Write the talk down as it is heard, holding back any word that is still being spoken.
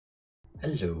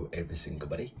Hello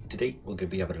everybody. Today we're going to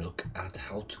be having a look at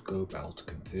how to go about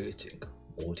converting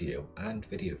audio and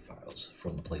video files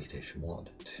from the PlayStation 1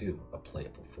 to a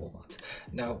playable format.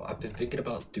 Now, I've been thinking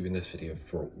about doing this video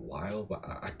for a while, but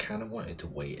I kind of wanted to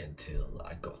wait until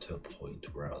I got to a point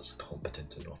where I was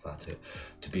competent enough at it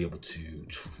to be able to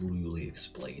truly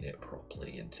explain it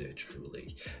properly and to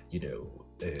truly,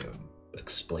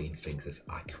 explain things as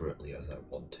accurately as I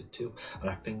wanted to, and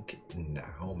I think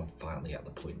now I'm finally at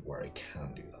the point where I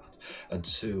can do that. And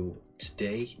so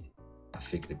today I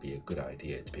figured it'd be a good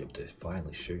idea to be able to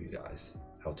finally show you guys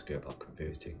how to go about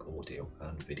converting audio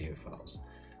and video files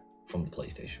from the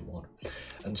PlayStation 1.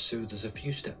 And so there's a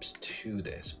few steps to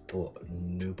this, but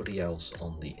nobody else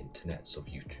on the internets of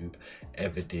YouTube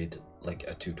ever did like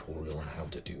a tutorial on how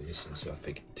to do this, and so I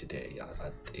figured today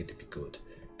it'd be good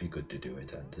to do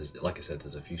it. And there's, like I said,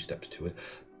 there's a few steps to it,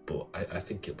 but I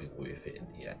think it'll be worth it in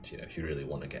the end, if you really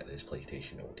want to get this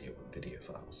PlayStation audio and video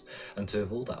files. And to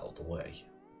have all that out of the way,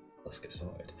 let's get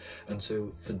started. And so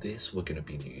for this we're going to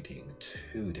be needing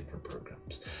two different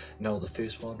programs. Now the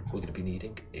first one we're going to be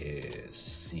needing is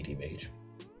CD Mage,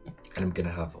 and I'm going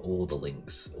to have all the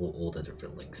links, all the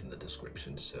different links in the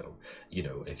description, so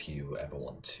if you ever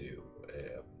want to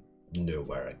know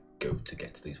where I go to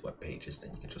get to these web pages,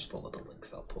 then you can just follow the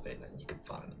links I'll put in and you can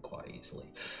find them quite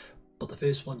easily. But the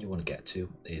first one you want to get to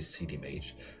is CD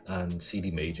Mage, and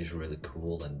CD Mage is really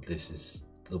cool, and this is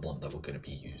the one that we're going to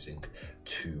be using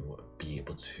to be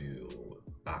able to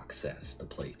access the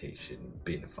PlayStation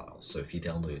bin files. So if you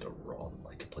download a ROM,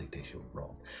 like a PlayStation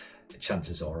ROM,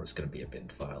 chances are it's going to be a bin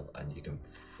file, and you can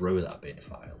throw that bin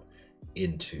file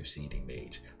into CD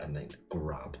Mage and then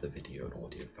grab the video and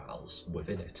audio files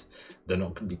within it. They're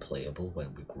not going to be playable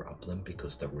when we grab them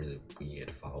because they're really weird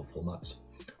file formats,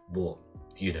 but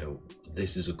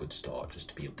this is a good start just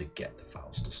to be able to get the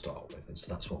files to start with, and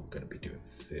so that's what we're going to be doing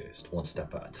first, one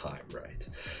step at a time, right?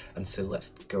 And so let's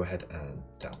go ahead and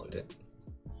download it.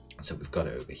 So we've got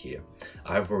it over here.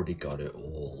 I've already got it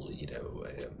all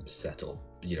set up,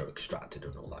 extracted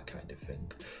and all that kind of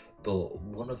thing. But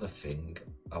one other thing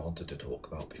I wanted to talk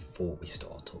about before we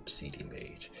start up CD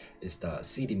Mage is that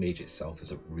CD Mage itself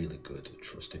is a really good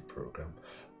trusted program,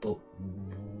 but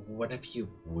whenever you're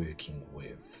working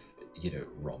with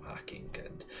ROM hacking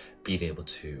and being able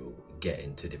to get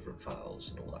into different files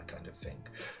and all that kind of thing,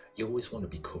 you always want to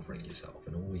be covering yourself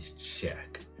and always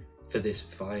check. For this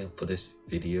file, for this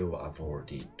video, I've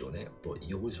already done it, but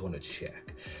you always want to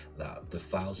check that the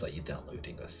files that you're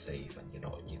downloading are safe and you're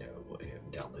not,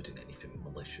 downloading anything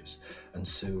malicious. And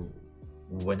so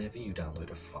whenever you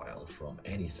download a file from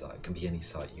any site, it can be any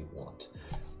site you want,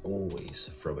 always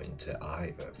throw it into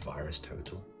either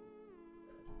VirusTotal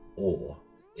or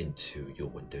into your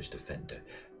Windows Defender.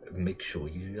 Make sure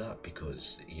you do that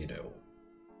because, you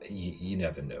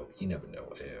never know.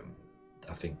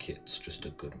 I think it's just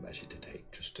a good measure to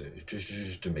take, just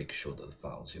to make sure that the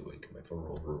files you're working with are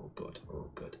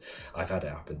all good. I've had it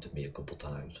happen to me a couple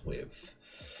times with,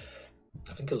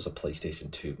 I think it was a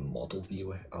PlayStation 2 model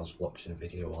viewer I was watching a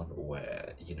video on,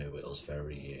 where it was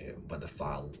very when the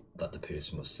file that the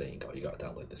person was saying, oh, you got to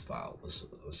download this file, was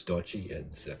dodgy,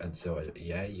 and so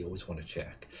yeah, you always want to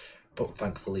check. But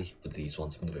thankfully with these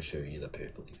ones I'm going to show you they're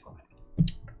perfectly fine.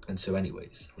 And so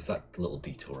anyways, with that little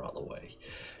detour out of the way,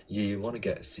 you want to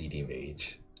get a CD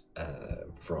Mage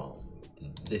from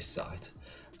this site,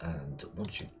 and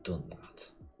once you've done that,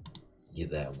 you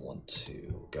then want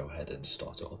to go ahead and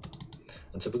start it up.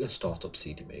 And so we're going to start up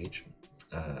CD Mage,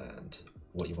 and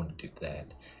what you want to do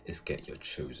then is get your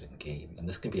chosen game, and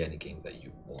this can be any game that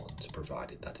you want,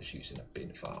 provided that is using a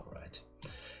bin file, right?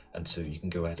 And so you can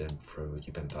go ahead and throw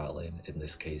your bin file in. In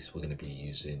this case, we're going to be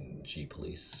using G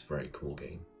Police, very cool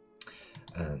game,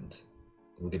 and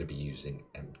we're going to be using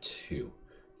M2.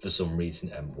 For some reason,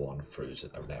 M1 throws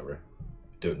an error.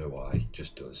 Don't know why,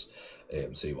 just does.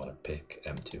 So you want to pick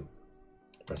M2,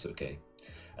 press OK,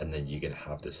 and then you're going to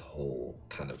have this whole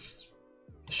kind of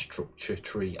structure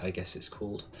tree, I guess it's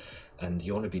called, and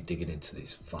you want to be digging into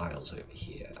these files over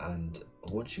here. And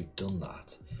once you've done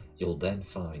that, you'll then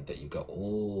find that you've got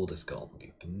all this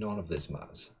gobbledygook, but none of this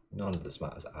matters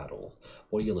at all.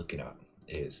 What you're looking at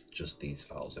is just these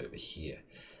files over here.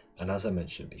 And as I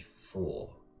mentioned before,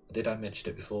 did I mention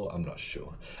it before? I'm not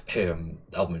sure.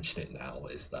 I'll mention it now,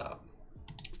 is that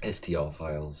STR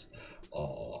files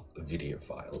are video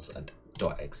files, and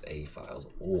 .xa files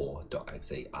or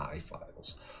 .xai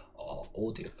files are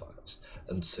audio files.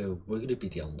 And so we're going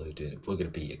to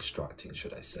be extracting,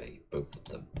 should I say, both of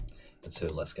them. And so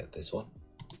let's get this one,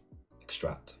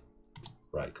 extract,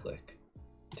 right click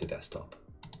to desktop,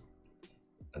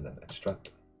 and then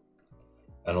extract.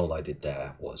 And all I did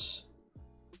there was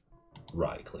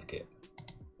right click it,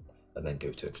 and then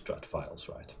go to extract files,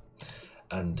 right?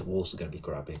 And we're also going to be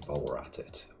grabbing, while we're at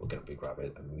it, we're going to be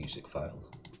grabbing a music file.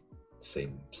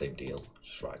 Same deal,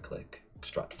 just right click,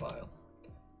 extract file,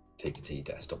 take it to your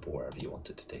desktop or wherever you want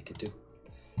it to take it to,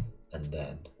 and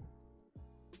then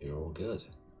you're all good.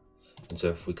 And so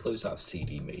if we close out of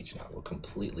CD Mage now, we're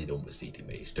completely done with CD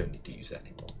Mage, don't need to use it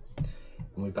anymore.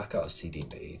 When we back out of CD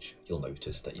Mage, you'll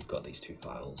notice that you've got these two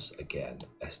files. Again,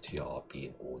 STR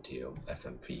being audio,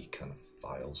 FMV kind of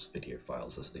files, video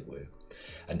files as they were,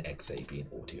 and XA being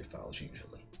audio files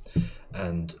usually.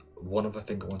 And one other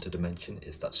thing I wanted to mention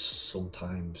is that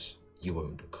sometimes you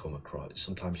won't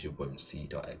see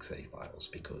 .exe files,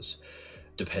 because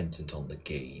dependent on the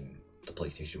game, the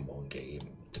PlayStation 1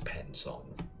 game depends on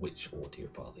which audio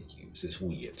file they use. It's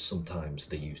weird. Sometimes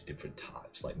they use different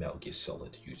types, like Metal Gear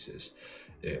Solid uses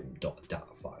 .dat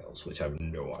files, which I have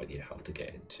no idea how to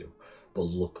get into. But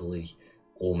luckily,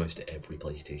 almost every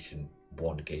PlayStation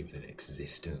 1 game in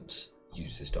existence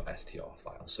uses .str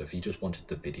files. So if you just wanted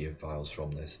the video files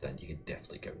from this, then you can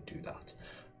definitely go and do that.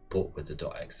 But with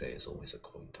the .exe, it's always a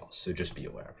coin toss, so just be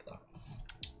aware of that.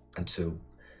 And so,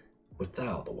 with that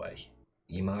out of the way,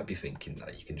 you might be thinking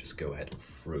that you can just go ahead and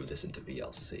throw this into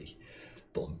VLC,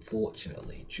 but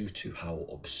unfortunately, due to how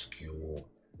obscure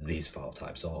these file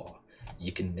types are,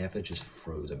 you can never just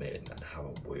throw them in and have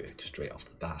it work straight off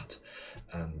the bat.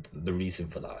 And the reason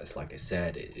for that is, like I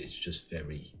said, it's just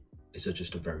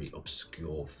a very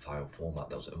obscure file format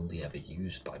that was only ever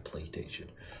used by PlayStation.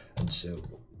 And so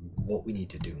what we need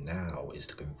to do now is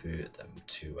to convert them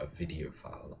to a video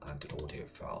file and an audio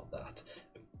file that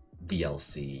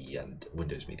VLC and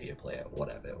Windows Media Player,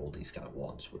 whatever, all these kind of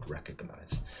ones would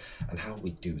recognize. And how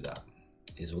we do that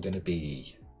is we're going to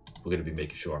be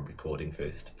making sure I'm recording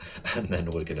first, and then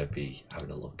we're going to be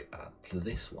having a look at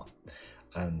this one.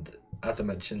 And as I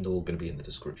mentioned, they're all going to be in the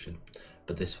description,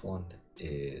 but this one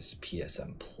is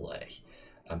PSN Play,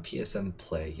 and PSN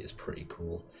Play is pretty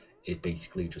cool. It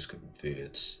basically just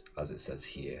converts, as it says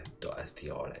here,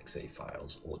 .str and .exe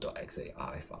files or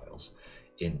 .xai files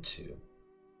into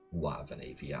WAV and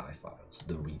AVI files,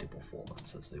 the readable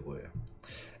formats as they were.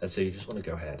 And so you just want to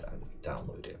go ahead and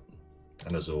download it,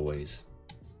 and as always,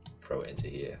 throw it into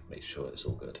here, make sure it's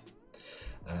all good.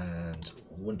 And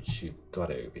once you've got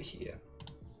it over here,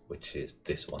 which is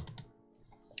this one,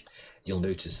 you'll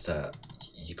notice that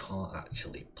you can't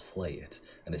actually play it,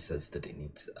 and it says that it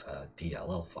needs a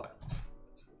DLL file.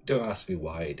 Don't ask me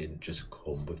why it didn't just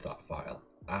come with that file.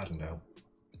 I don't know,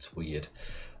 it's weird.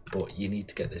 But you need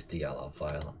to get this DLL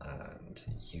file, and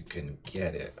you can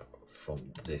get it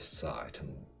from this site.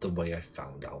 And the way I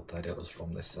found out that it was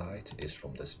from this site is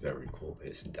from this very cool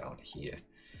person down here.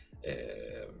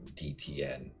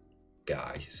 DTN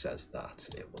guy says that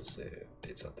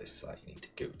it's at this site you need to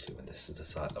go to, and this is the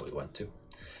site that we went to.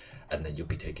 And then you'll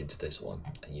be taken to this one,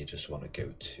 and you just want to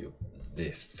go to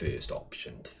the first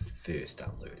option, the first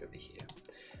download over here.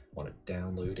 Want to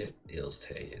download it,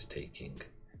 it's taking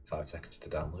 5 seconds to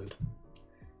download,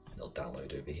 and it'll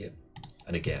download over here.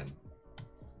 And again,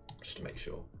 just to make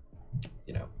sure,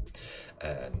 you know,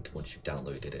 and once you've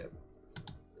downloaded it,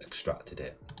 extracted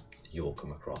it, you'll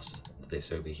come across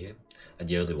this over here, and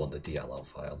you only want the DLL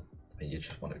file, and you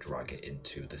just want to drag it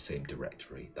into the same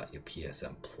directory that your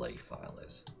PSN Play file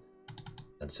is.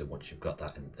 And so once you've got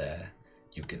that in there,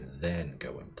 you can then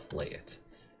go and play it.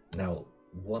 Now,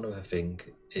 one other thing,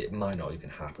 it might not even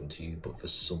happen to you, but for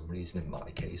some reason in my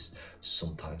case,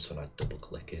 sometimes when I double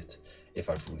click it, if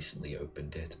I've recently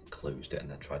opened it, closed it,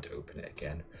 and then tried to open it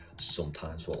again,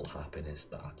 sometimes what will happen is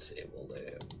that it will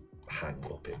hang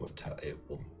up, it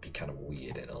will be kind of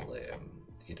weird, and it'll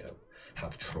you know,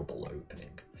 have trouble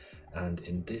opening. And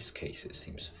in this case it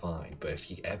seems fine, but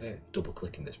if you ever double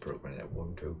click in this program and it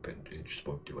won't open, it just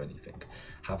won't do anything,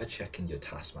 have a check in your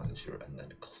task manager and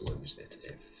then close it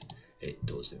if it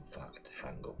does in fact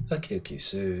hang up. Okay,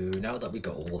 so now that we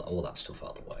got all that stuff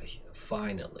out of the way,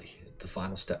 finally, the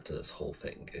final step to this whole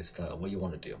thing is that what you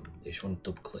want to do is you want to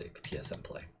double click PSN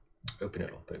Play, open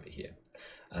it up over here,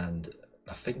 and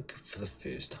I think for the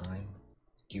first time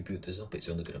you boot this up, it's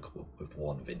only going to come up with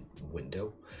one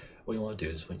window. What you want to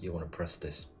do is you want to press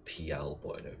this PL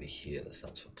button over here that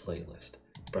stands for playlist.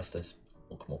 Press this,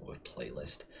 will come up with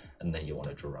playlist, and then you want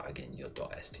to drag in your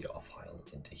 .str file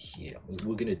into here.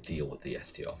 We're going to deal with the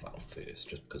str file first,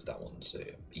 just because that one's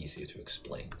easier to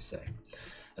explain, say.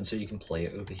 And so you can play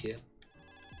it over here.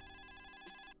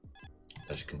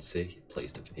 As you can see, it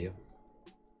plays the video.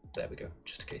 There we go,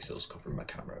 just in case it was covering my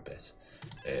camera a bit.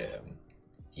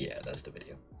 Yeah, there's the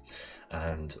video.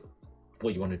 And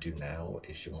what you want to do now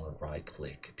is you want to right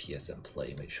click PSN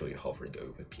Play, make sure you're hovering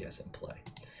over PSN Play.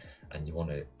 and you want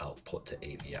to output to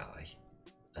AVI,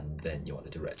 and then you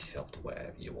want to direct yourself to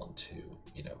wherever you want to,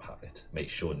 you know, have it. Make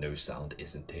sure no sound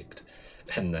isn't ticked,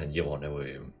 and then you want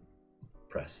to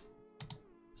press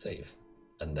save,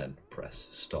 and then press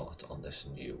start on this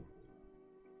new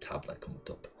tab that comes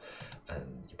up,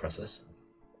 and you press this.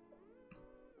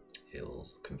 It'll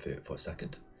convert for a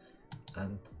second,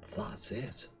 and that's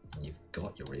it. You've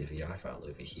got your AVI file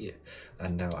over here,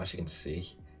 and now as you can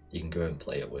see, you can go and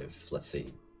play it with, let's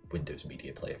say, Windows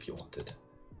Media Player if you wanted.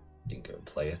 You can go and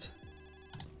play it,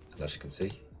 and as you can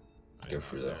see, go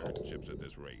through the whole. You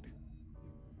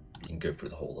can go through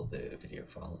the whole of the video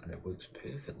file, and it works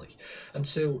perfectly. And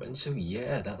so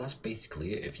yeah, that's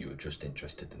basically it. If you were just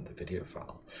interested in the video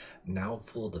file, now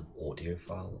for the audio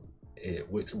file, it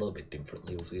works a little bit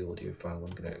differently with the audio file. I'm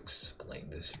going to explain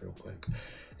this real quick.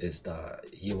 Is that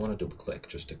you want to double click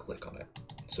just to click on it,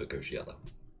 so it goes yellow.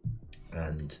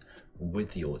 And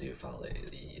with the audio file,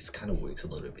 it kind of works a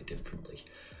little bit differently.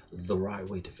 The right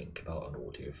way to think about an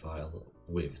audio file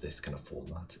with this kind of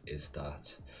format is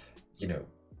that, you know,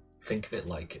 think of it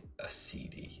like a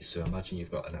CD. So imagine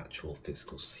you've got an actual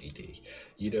physical CD.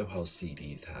 You know how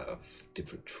CDs have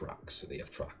different tracks. So they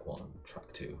have track 1,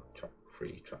 track 2, track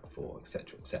 3, track 4,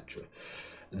 etc, etc.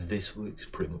 This works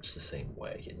pretty much the same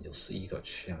way, and you'll see you got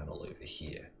channel over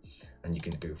here, and you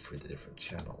can go through the different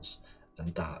channels,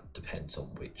 and that depends on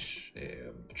which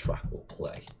track will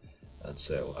play. And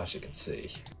so as you can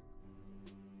see,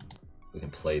 we can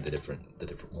play the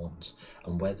different ones.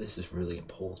 And where this is really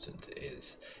important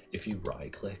is if you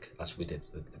right click, as we did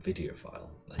with the video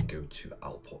file, and go to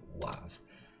output WAV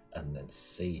and then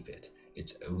save it,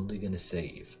 it's only going to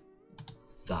save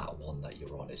that one that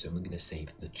you're on. It's only going to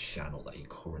save the channel that you're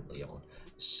currently on.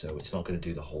 So it's not going to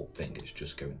do the whole thing, it's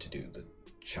just going to do the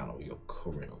channel you're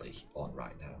currently on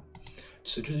right now.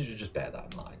 So just bear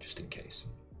that in mind, just in case.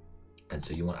 And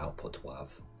so you want output to WAV,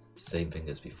 same thing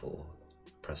as before,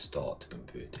 press start to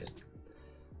convert it,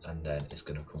 and then it's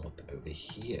going to come up over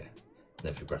here. And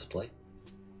then if you press play,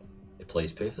 it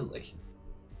plays perfectly.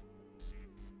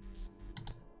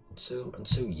 And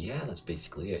so yeah, that's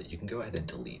basically it. You can go ahead and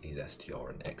delete these str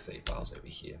and exa files over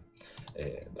here.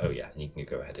 Oh yeah, and you can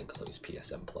go ahead and close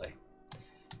PSN play,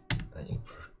 and you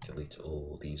delete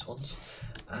all these ones.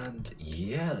 And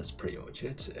yeah, that's pretty much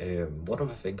it. One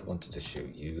other thing I wanted to show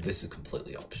you, this is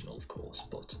completely optional of course,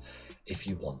 but if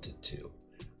you wanted to,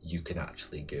 you can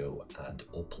actually go and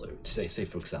upload, say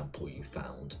for example you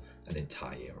found an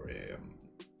entire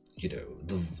you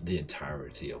know, the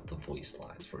entirety of the voice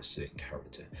lines for a certain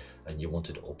character, and you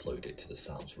wanted to upload it to the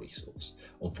sounds resource.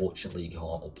 Unfortunately, you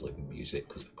can't upload music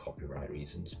because of copyright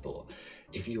reasons, but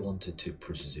if you wanted to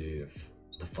preserve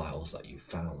the files that you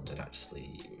found and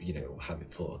actually, you know, have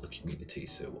it for the community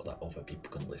so that other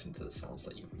people can listen to the sounds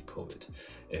that you've recovered,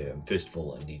 first of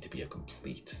all, it needs to be a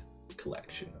complete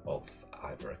collection of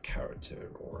either a character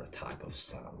or a type of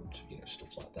sound, you know,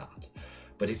 stuff like that.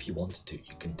 But if you wanted to,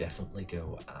 you can definitely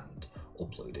go and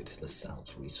upload it to the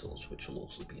sounds resource, which will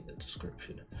also be in the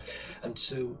description. And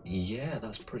so yeah,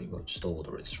 that's pretty much all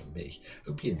there is from me.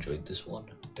 Hope you enjoyed this one.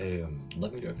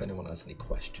 Let me know if anyone has any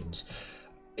questions.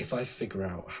 If I figure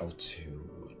out how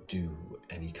to do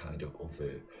any kind of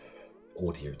other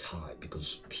audio type,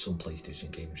 because some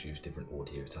PlayStation games use different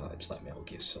audio types, like Metal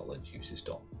Gear Solid uses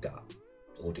that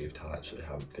audio types that I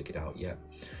haven't figured out yet.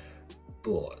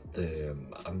 But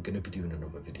I'm going to be doing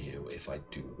another video if I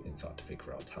do in fact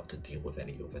figure out how to deal with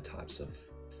any other types of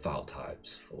file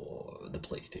types for the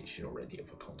PlayStation or any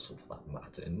other console for that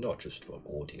matter, and not just for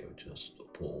audio,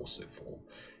 but also for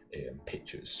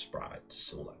pictures,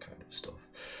 sprites, all that kind of stuff.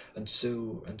 And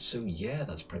so yeah,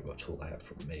 that's pretty much all I have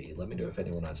from me. Let me know if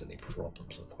anyone has any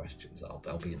problems or questions.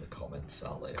 I'll be in the comments.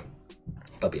 I'll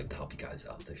be able to help you guys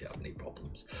out if you have any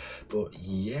problems. But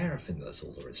yeah, I think that's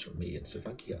all there is from me, and so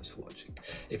thank you guys for watching.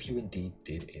 If you indeed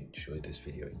did enjoy this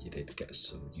video and you did get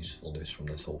some usefulness from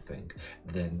this whole thing,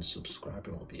 then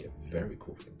subscribing will be a very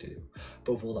cool thing to do.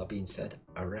 But with all that being said,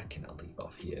 I reckon I'll leave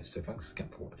off here. So thanks again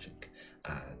for watching,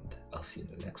 and I'll see you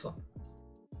in the next one.